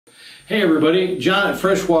Hey everybody, John at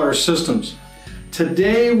Freshwater Systems.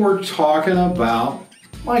 Today we're talking about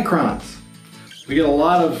microns. We get a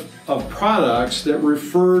lot of products that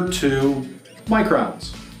refer to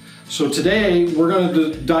microns. So today we're going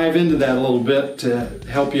to dive into that a little bit to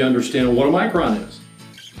help you understand what a micron is.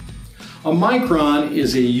 A micron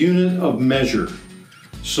is a unit of measure.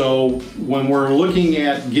 So when we're looking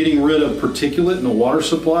at getting rid of particulate in a water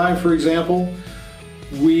supply, for example,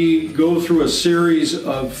 we go through a series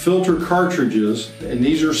of filter cartridges, and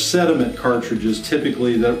these are sediment cartridges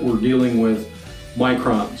typically that we're dealing with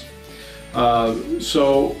microns.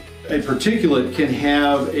 So a particulate can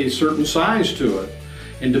have a certain size to it,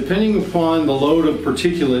 and depending upon the load of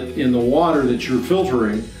particulate in the water that you're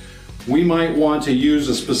filtering, we might want to use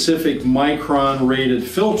a specific micron rated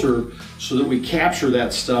filter so that we capture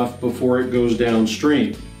that stuff before it goes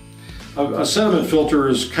downstream. A sediment filter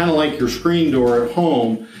is kind of like your screen door at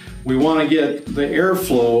home. We want to get the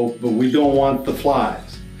airflow, but we don't want the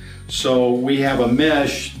flies. So we have a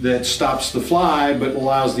mesh that stops the fly but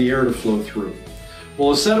allows the air to flow through.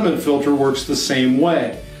 Well, a sediment filter works the same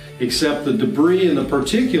way, except the debris and the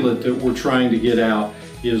particulate that we're trying to get out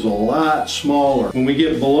is a lot smaller. When we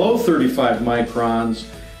get below 35 microns,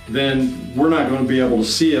 then we're not going to be able to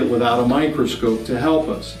see it without a microscope to help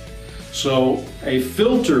us. So a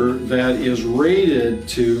filter that is rated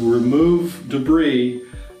to remove debris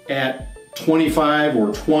at 25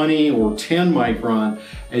 or 20 or 10 micron,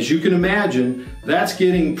 as you can imagine, that's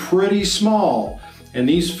getting pretty small. And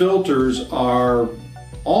these filters are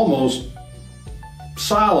almost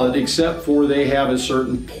solid except for they have a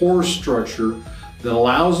certain pore structure that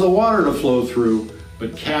allows the water to flow through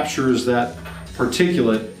but captures that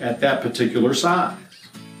particulate at that particular size.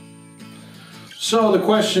 So the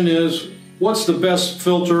question is, what's the best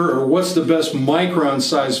filter, or what's the best micron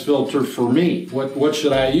size filter for me? What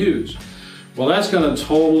should I use? Well, that's going to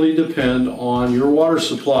totally depend on your water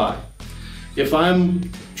supply. If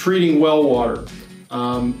I'm treating well water,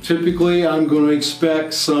 typically I'm going to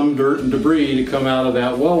expect some dirt and debris to come out of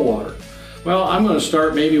that well water. Well, I'm going to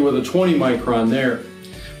start maybe with a 20 micron there.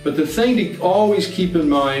 But the thing to always keep in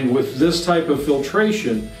mind with this type of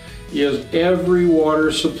filtration is every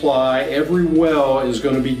water supply, every well is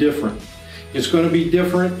going to be different. It's going to be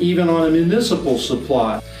different even on a municipal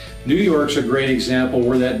supply. New York's a great example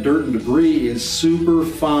where that dirt and debris is super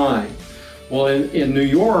fine. Well, in New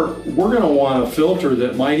York, we're going to want a filter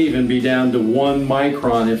that might even be down to 1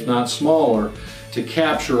 micron, if not smaller, to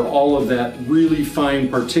capture all of that really fine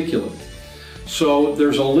particulate. So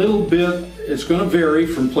there's a little bit, it's going to vary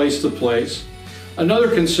from place to place.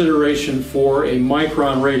 Another consideration for a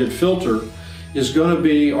micron rated filter is going to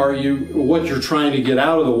be what you're trying to get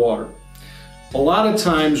out of the water. A lot of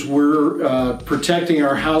times we're protecting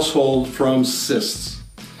our household from cysts.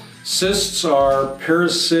 Cysts are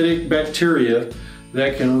parasitic bacteria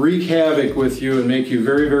that can wreak havoc with you and make you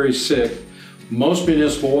very, very sick. Most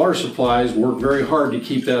municipal water supplies work very hard to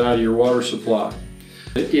keep that out of your water supply.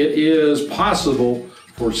 It is possible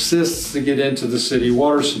for cysts to get into the city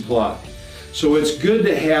water supply. So it's good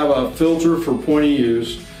to have a filter for point of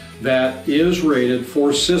use that is rated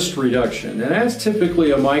for cyst reduction. And that's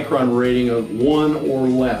typically a micron rating of 1 or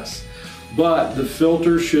less. But the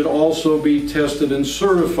filter should also be tested and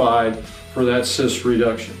certified for that cyst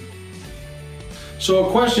reduction. So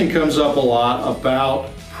a question comes up a lot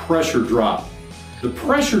about pressure drop. The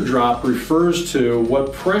pressure drop refers to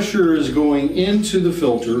what pressure is going into the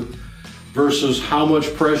filter versus how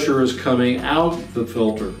much pressure is coming out the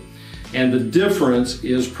filter. And the difference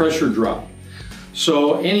is pressure drop.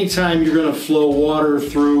 So anytime you're going to flow water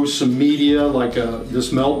through some media like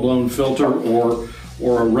this melt blown filter or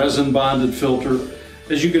a resin bonded filter,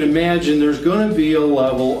 as you can imagine, there's going to be a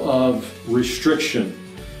level of restriction.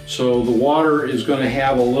 So the water is going to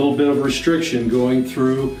have a little bit of restriction going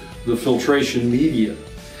through the filtration media.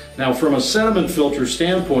 Now, from a sediment filter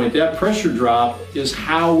standpoint, that pressure drop is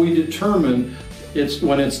how we determine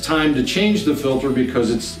when it's time to change the filter,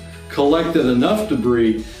 because it's collected enough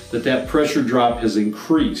debris that pressure drop has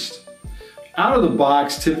increased. Out of the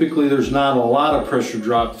box, typically there's not a lot of pressure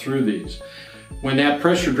drop through these. When that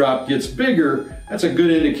pressure drop gets bigger, that's a good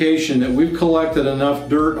indication that we've collected enough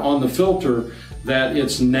dirt on the filter that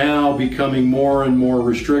it's now becoming more and more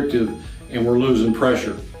restrictive and we're losing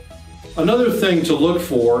pressure. Another thing to look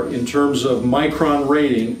for in terms of micron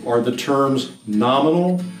rating are the terms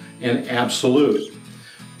nominal and absolute.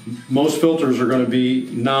 Most filters are going to be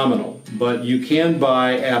nominal, but you can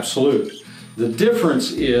buy absolute. The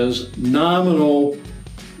difference is nominal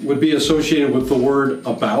would be associated with the word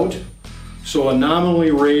about. So a nominally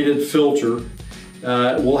rated filter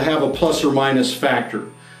will have a plus or minus factor.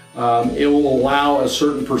 it will allow a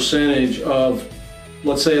certain percentage of,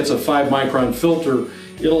 let's say it's a 5 micron filter,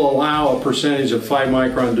 it'll allow a percentage of 5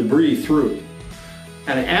 micron debris through.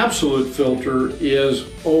 An absolute filter is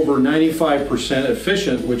over 95%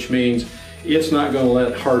 efficient, which means it's not going to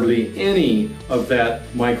let hardly any of that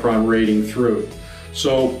micron rating through.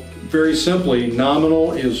 So very simply,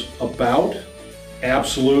 nominal is about,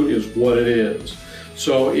 absolute is what it is.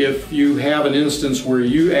 So if you have an instance where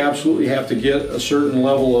you absolutely have to get a certain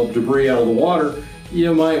level of debris out of the water,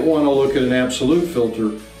 you might want to look at an absolute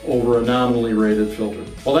filter over a nominally rated filter.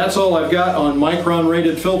 Well, that's all I've got on micron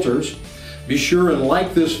rated filters. Be sure and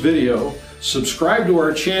like this video, subscribe to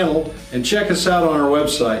our channel, and check us out on our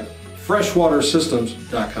website,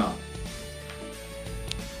 freshwatersystems.com.